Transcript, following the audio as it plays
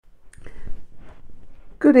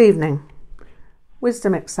Good evening.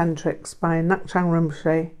 Wisdom Eccentrics by Ngak'chang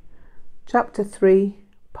Rinpoche, Chapter 3,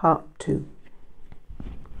 Part 2.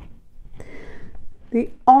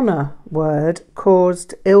 The honour word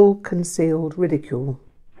caused ill-concealed ridicule.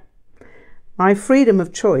 My freedom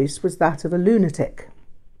of choice was that of a lunatic.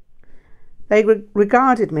 They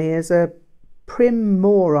regarded me as a prim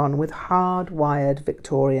moron with hard-wired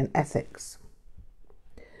Victorian ethics.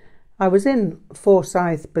 I was in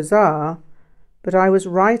Forsyth Bazaar, but I was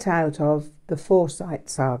right out of the Forsyth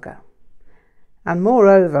saga. And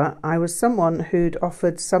moreover, I was someone who'd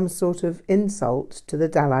offered some sort of insult to the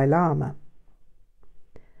Dalai Lama.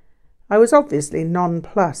 I was obviously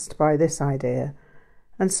nonplussed by this idea,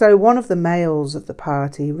 and so one of the males of the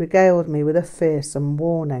party regaled me with a fearsome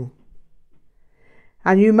warning.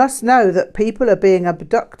 "And you must know that people are being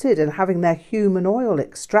abducted and having their human oil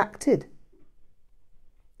extracted."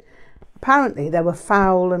 Apparently there were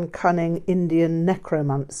foul and cunning Indian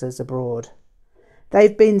necromancers abroad.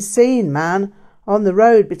 "They've been seen, man, on the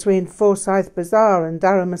road between Forsyth Bazaar and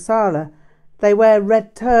Dharamsala. They wear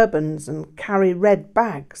red turbans and carry red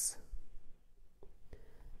bags."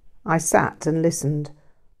 I sat and listened,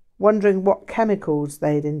 wondering what chemicals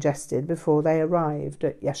they'd ingested before they arrived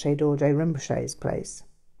at Yeshe Dorje Rinpoche's place.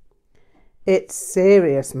 "It's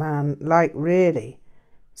serious, man, like really.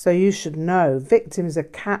 So you should know, victims are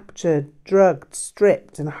captured, drugged,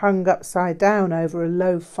 stripped and hung upside down over a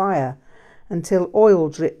low fire until oil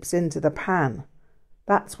drips into the pan.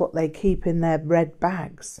 That's what they keep in their red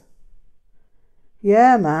bags."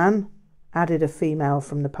 "Yeah, man," added a female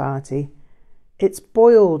from the party. "It's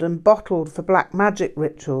boiled and bottled for black magic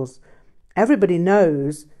rituals. Everybody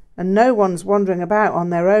knows, and no one's wandering about on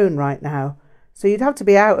their own right now. So you'd have to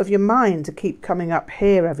be out of your mind to keep coming up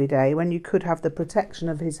here every day when you could have the protection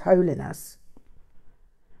of His Holiness."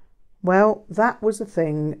 Well, that was a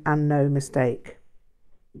thing and no mistake.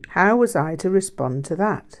 How was I to respond to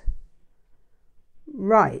that?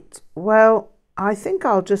 Right, well, I think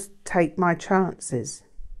I'll just take my chances.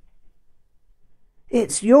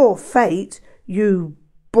 "It's your fate, you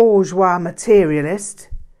bourgeois materialist,"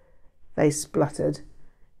 they spluttered,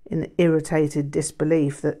 in irritated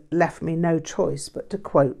disbelief that left me no choice but to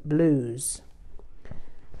quote blues.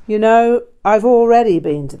 "You know, I've already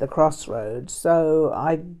been to the crossroads, so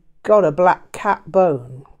I got a black cat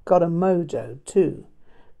bone, got a mojo too,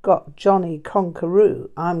 got Johnny Conqueroo,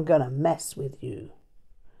 I'm gonna mess with you.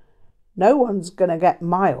 No one's gonna get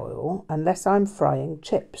my oil unless I'm frying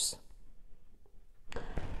chips."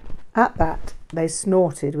 At that, they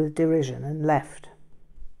snorted with derision and left.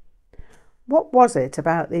 What was it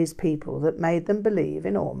about these people that made them believe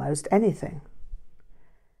in almost anything?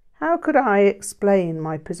 How could I explain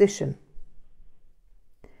my position?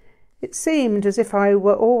 It seemed as if I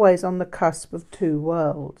were always on the cusp of two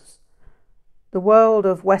worlds, the world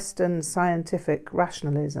of Western scientific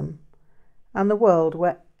rationalism and the world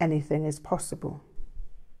where anything is possible.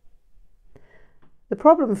 The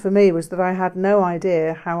problem for me was that I had no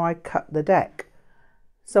idea how I cut the deck,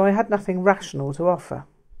 so I had nothing rational to offer.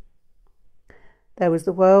 There was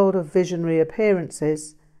the world of visionary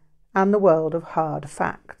appearances and the world of hard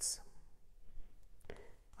facts.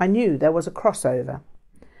 I knew there was a crossover,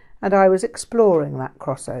 and I was exploring that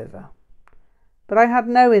crossover. But I had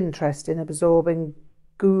no interest in absorbing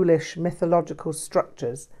ghoulish mythological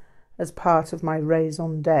structures as part of my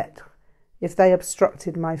raison d'etre if they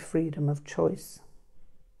obstructed my freedom of choice.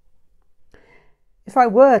 If I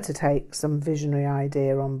were to take some visionary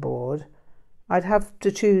idea on board, I'd have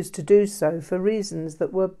to choose to do so for reasons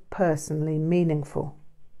that were personally meaningful.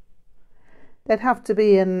 There'd have to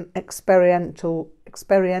be an experiential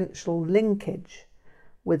linkage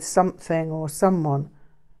with something or someone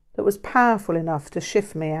that was powerful enough to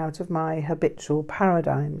shift me out of my habitual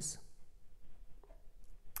paradigms.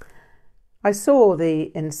 I saw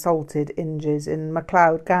the insulted Injis in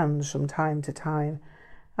MacLeod Ganj from time to time,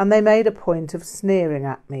 and they made a point of sneering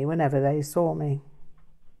at me whenever they saw me.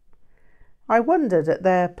 I wondered at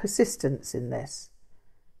their persistence in this,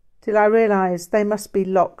 till I realised they must be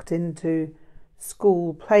locked into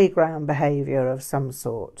school playground behaviour of some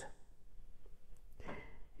sort.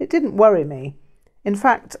 It didn't worry me. In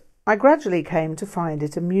fact, I gradually came to find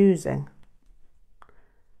it amusing.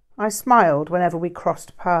 I smiled whenever we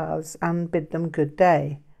crossed paths and bid them good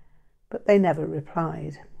day, but they never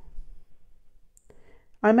replied.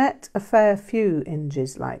 I met a fair few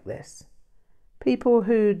Injis like this. People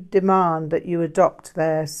who demand that you adopt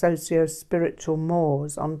their socio-spiritual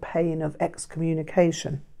mores on pain of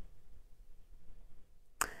excommunication.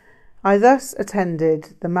 I thus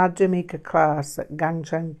attended the Madhyamika class at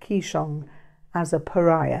Gangchang Kishong as a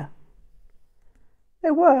pariah.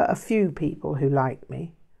 There were a few people who liked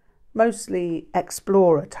me, mostly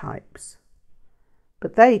explorer types,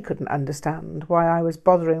 but they couldn't understand why I was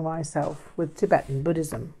bothering myself with Tibetan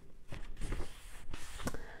Buddhism.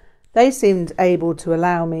 They seemed able to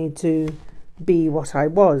allow me to be what I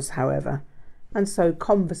was, however, and so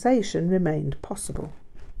conversation remained possible.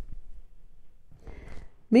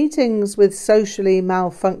 Meetings with socially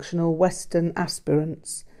malfunctional Western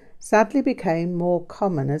aspirants sadly became more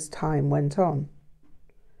common as time went on.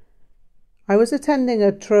 I was attending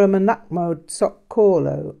a Trumanakmo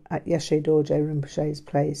Tsok at Yeshe Dorje Rinpoche's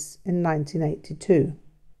place in 1982.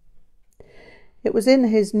 It was in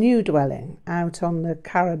his new dwelling out on the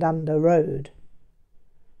Karadanda Road.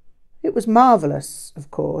 It was marvellous,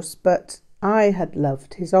 of course, but I had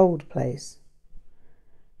loved his old place.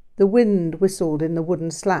 The wind whistled in the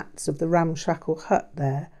wooden slats of the ramshackle hut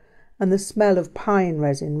there, and the smell of pine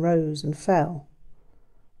resin rose and fell.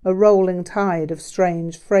 A rolling tide of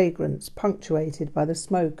strange fragrance punctuated by the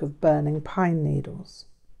smoke of burning pine needles.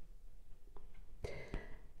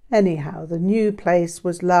 Anyhow, the new place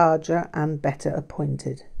was larger and better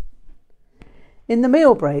appointed. In the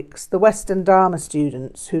meal breaks, the Western Dharma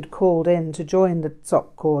students who'd called in to join the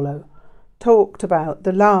Tsok talked about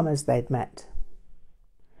the lamas they'd met.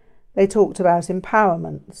 They talked about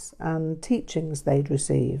empowerments and teachings they'd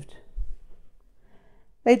received.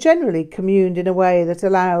 They generally communed in a way that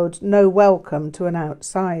allowed no welcome to an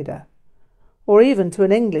outsider, or even to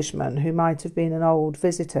an Englishman who might have been an old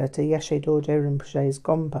visitor to Yeshe Dorje Rinpoche's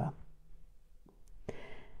Gompa.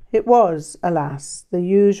 It was, alas, the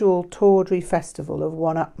usual tawdry festival of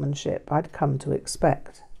one-upmanship I'd come to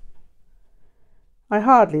expect. I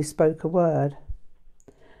hardly spoke a word.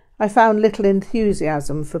 I found little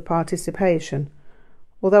enthusiasm for participation,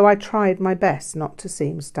 although I tried my best not to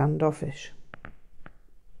seem standoffish.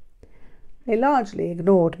 They largely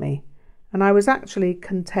ignored me, and I was actually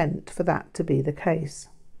content for that to be the case.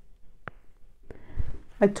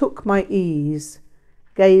 I took my ease,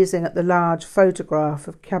 gazing at the large photograph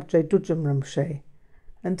of Kyabje Dudjom Rinpoche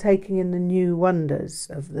and taking in the new wonders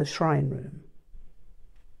of the shrine room.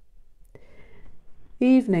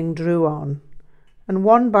 Evening drew on, and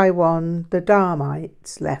one by one the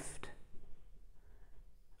Dharmites left.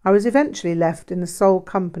 I was eventually left in the sole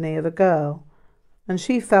company of a girl, and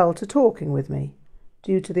she fell to talking with me,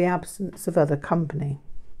 due to the absence of other company.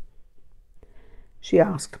 She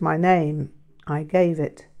asked my name. I gave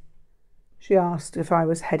it. She asked if I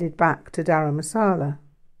was headed back to Dharamsala.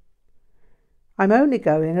 I'm only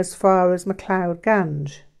going as far as MacLeod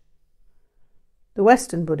Ganj. The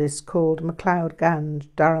Western Buddhists called MacLeod Ganj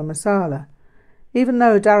Dharamsala, even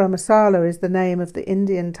though Dharamsala is the name of the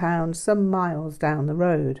Indian town some miles down the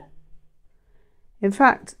road. In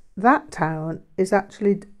fact, that town is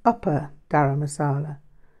actually Upper Dharamsala,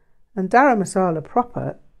 and Dharamsala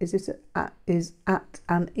proper is at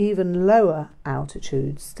an even lower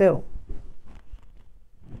altitude still.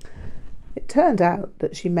 It turned out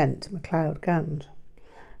that she meant MacLeod Ganj,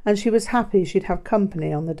 and she was happy she'd have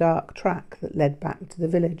company on the dark track that led back to the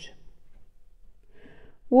village.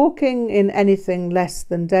 Walking in anything less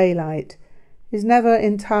than daylight is never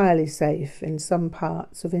entirely safe in some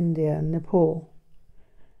parts of India and Nepal.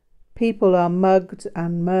 People are mugged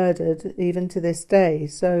and murdered even to this day,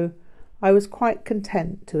 so I was quite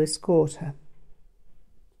content to escort her.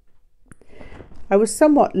 I was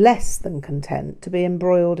somewhat less than content to be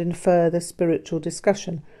embroiled in further spiritual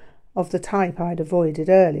discussion of the type I'd avoided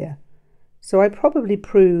earlier, so I probably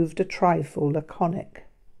proved a trifle laconic.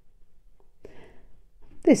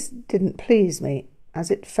 This didn't please me, as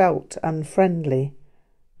it felt unfriendly,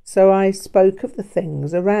 so I spoke of the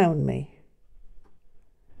things around me.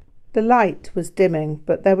 The light was dimming,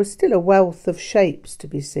 but there was still a wealth of shapes to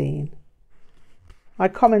be seen. I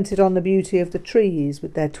commented on the beauty of the trees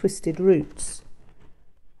with their twisted roots.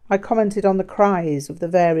 I commented on the cries of the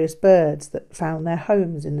various birds that found their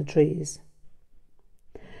homes in the trees.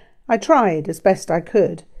 I tried, as best I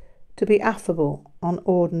could, to be affable on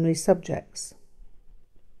ordinary subjects.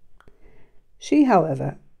 She,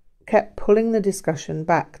 however, kept pulling the discussion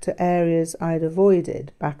back to areas I'd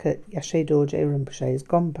avoided back at Yeshe Dorje Rinpoche's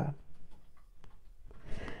Gompa.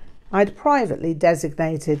 I'd privately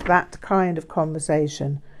designated that kind of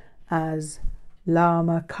conversation as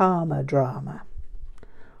Lama Karma drama,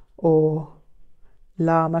 or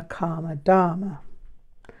Lama Karma Dharma,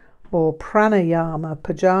 or Pranayama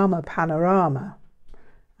Pajama Panorama,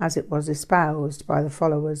 as it was espoused by the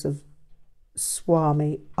followers of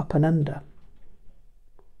Swami Upananda.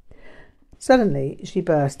 Suddenly she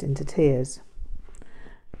burst into tears.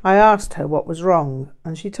 I asked her what was wrong,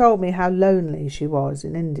 and she told me how lonely she was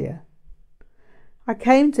in India. I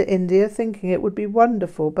came to India thinking it would be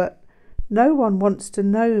wonderful, but no one wants to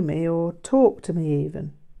know me or talk to me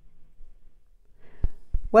even.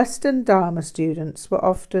 Western Dharma students were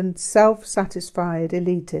often self-satisfied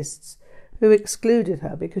elitists who excluded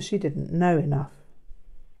her because she didn't know enough.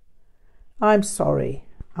 "I'm sorry,"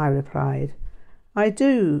 I replied. "I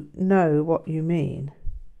do know what you mean.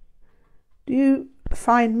 Do you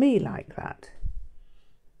find me like that?"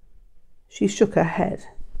 She shook her head.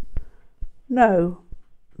 "No,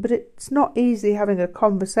 but it's not easy having a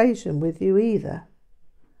conversation with you either."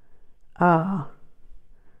 "Ah,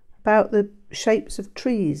 about the shapes of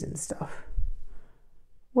trees and stuff?"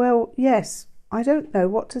 "Well, yes, I don't know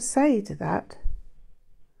what to say to that."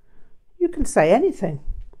 "You can say anything,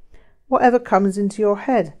 whatever comes into your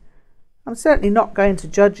head. I'm certainly not going to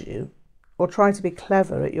judge you or try to be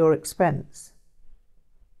clever at your expense."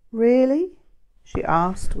 "Really?" she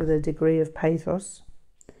asked with a degree of pathos.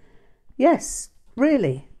 "Yes,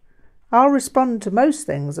 really. I'll respond to most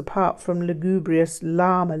things apart from lugubrious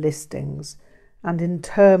llama listings and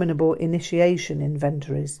interminable initiation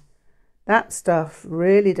inventories. That stuff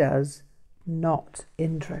really does not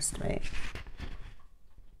interest me.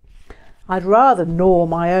 I'd rather gnaw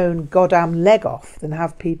my own goddamn leg off than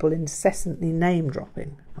have people incessantly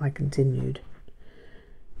name-dropping," I continued.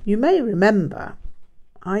 "You may remember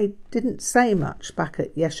I didn't say much back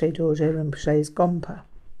at Yeshe Dorje Rinpoche's Gompa.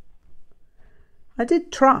 I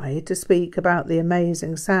did try to speak about the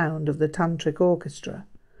amazing sound of the tantric orchestra,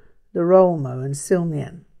 the Rolmo and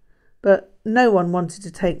Silnian, but no one wanted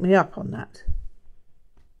to take me up on that."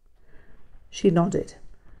 She nodded.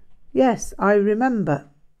 "Yes, I remember.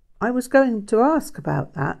 I was going to ask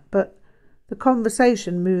about that, but the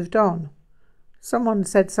conversation moved on. Someone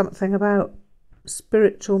said something about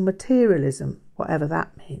spiritual materialism, whatever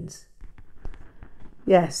that means."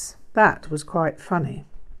 "Yes, that was quite funny.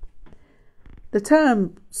 The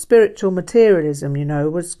term spiritual materialism, you know,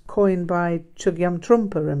 was coined by Chogyam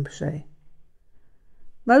Trungpa Rinpoche.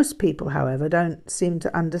 Most people, however, don't seem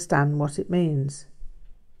to understand what it means.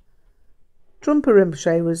 Trungpa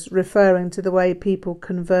Rinpoche was referring to the way people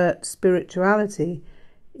convert spirituality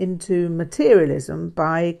into materialism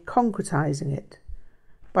by concretizing it,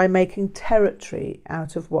 by making territory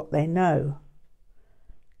out of what they know.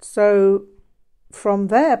 So, from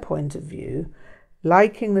their point of view,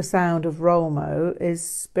 liking the sound of Rolmo is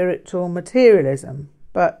spiritual materialism,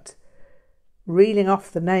 but reeling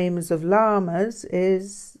off the names of lamas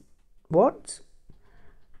is... What?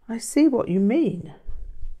 I see what you mean.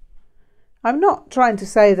 I'm not trying to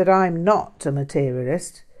say that I'm not a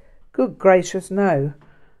materialist. Good gracious, no.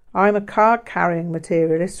 I'm a card-carrying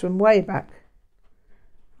materialist from way back.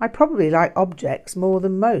 I probably like objects more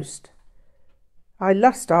than most. I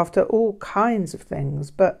lust after all kinds of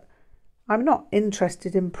things, but I'm not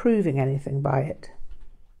interested in proving anything by it."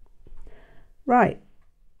 "Right.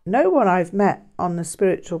 No one I've met on the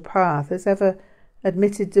spiritual path has ever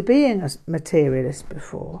admitted to being a materialist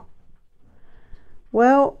before."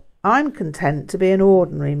 "Well, I'm content to be an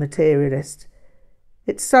ordinary materialist.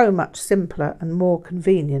 It's so much simpler and more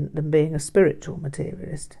convenient than being a spiritual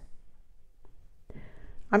materialist.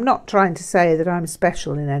 I'm not trying to say that I'm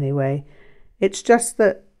special in any way. It's just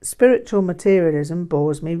that spiritual materialism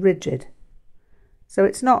bores me rigid. So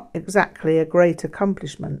it's not exactly a great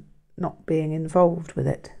accomplishment not being involved with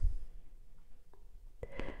it."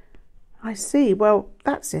 "I see. Well,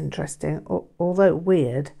 that's interesting, although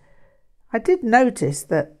weird. I did notice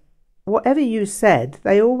that whatever you said,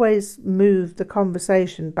 they always moved the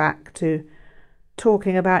conversation back to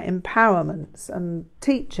talking about empowerments and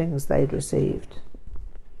teachings they'd received."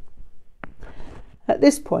 At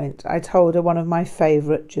this point, I told her one of my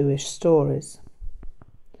favourite Jewish stories.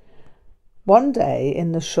 One day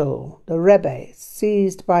in the shul, the Rebbe,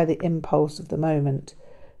 seized by the impulse of the moment,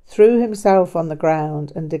 threw himself on the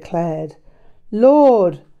ground and declared,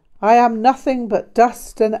 "Lord, I am nothing but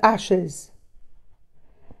dust and ashes."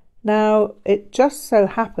 Now, it just so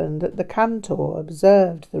happened that the cantor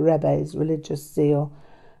observed the Rebbe's religious zeal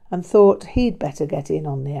and thought he'd better get in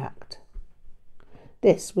on the act.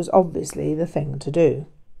 This was obviously the thing to do.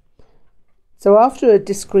 So after a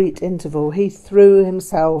discreet interval, he threw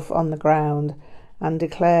himself on the ground and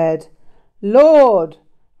declared, "Lord,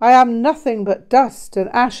 I am nothing but dust and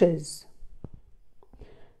ashes."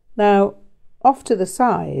 Now, off to the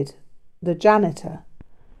side, the janitor,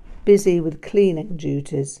 busy with cleaning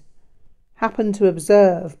duties, happened to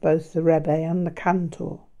observe both the Rebbe and the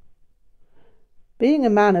cantor. Being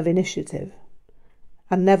a man of initiative,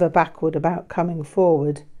 and never backward about coming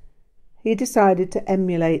forward, he decided to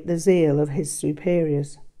emulate the zeal of his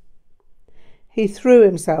superiors. He threw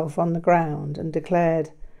himself on the ground and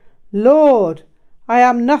declared, "Lord, I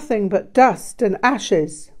am nothing but dust and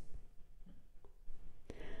ashes."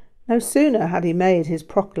 No sooner had he made his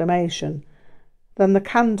proclamation than the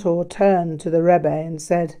cantor turned to the Rebbe and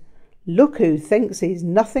said, "Look who thinks he's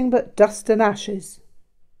nothing but dust and ashes."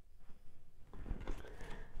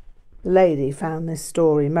 The lady found this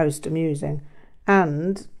story most amusing,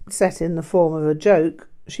 and, set in the form of a joke,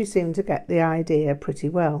 she seemed to get the idea pretty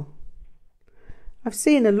well. "I've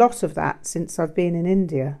seen a lot of that since I've been in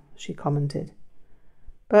India," she commented.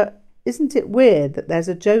 "But isn't it weird that there's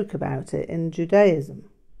a joke about it in Judaism?"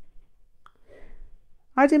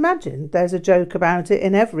 "I'd imagine there's a joke about it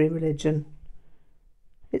in every religion.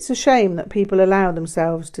 It's a shame that people allow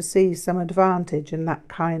themselves to see some advantage in that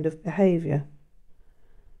kind of behaviour.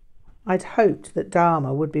 I'd hoped that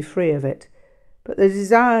Dharma would be free of it, but the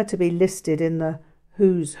desire to be listed in the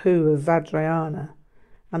who's who of Vajrayana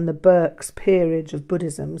and the Burke's Peerage of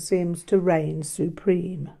Buddhism seems to reign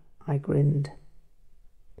supreme," I grinned.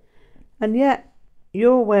 "And yet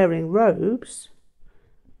you're wearing robes."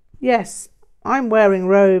 "Yes, I'm wearing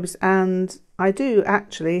robes, and I do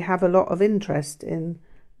actually have a lot of interest in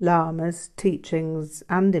lamas, teachings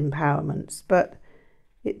and empowerments, but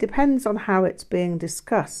it depends on how it's being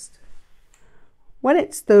discussed. When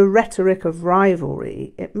it's the rhetoric of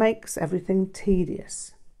rivalry, it makes everything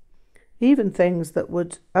tedious, even things that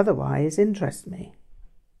would otherwise interest me."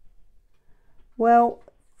 "Well,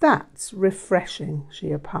 that's refreshing,"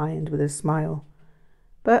 she opined with a smile.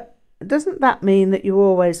 "But doesn't that mean that you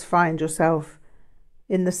always find yourself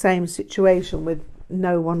in the same situation with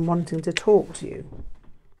no one wanting to talk to you?"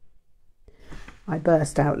 I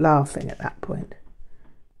burst out laughing at that point.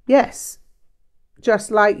 "Yes,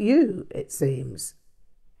 just like you, it seems.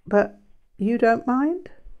 But you don't mind?"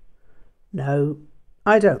 "No,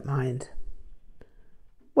 I don't mind."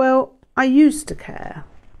 "Well, I used to care,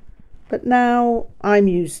 but now I'm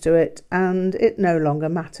used to it and it no longer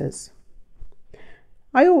matters.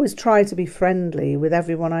 I always try to be friendly with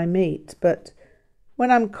everyone I meet, but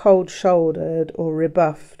when I'm cold-shouldered or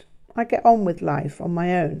rebuffed, I get on with life on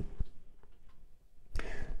my own."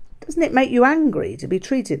 "Doesn't it make you angry to be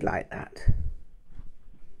treated like that?"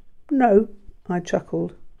 "No," I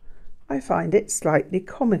chuckled. "I find it slightly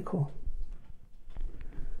comical."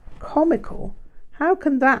 "Comical? How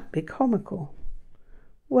can that be comical?"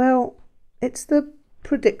 "Well, it's the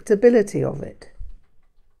predictability of it.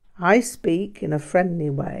 I speak in a friendly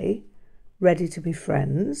way, ready to be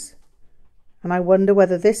friends, and I wonder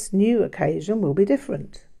whether this new occasion will be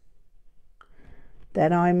different.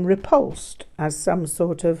 Then I'm repulsed as some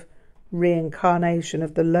sort of reincarnation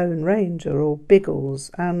of the Lone Ranger or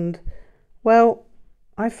Biggles, and, well,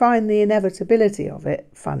 I find the inevitability of it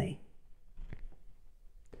funny."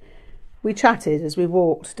 We chatted as we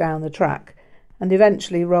walked down the track and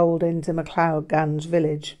eventually rolled into MacLeod-Ganj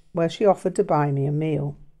village, where she offered to buy me a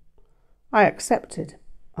meal. I accepted.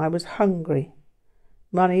 I was hungry.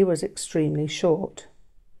 Money was extremely short.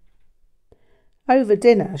 Over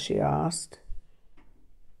dinner, she asked,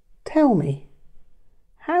 "Tell me,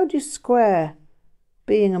 how do you square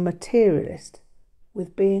being a materialist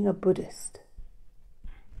with being a Buddhist?"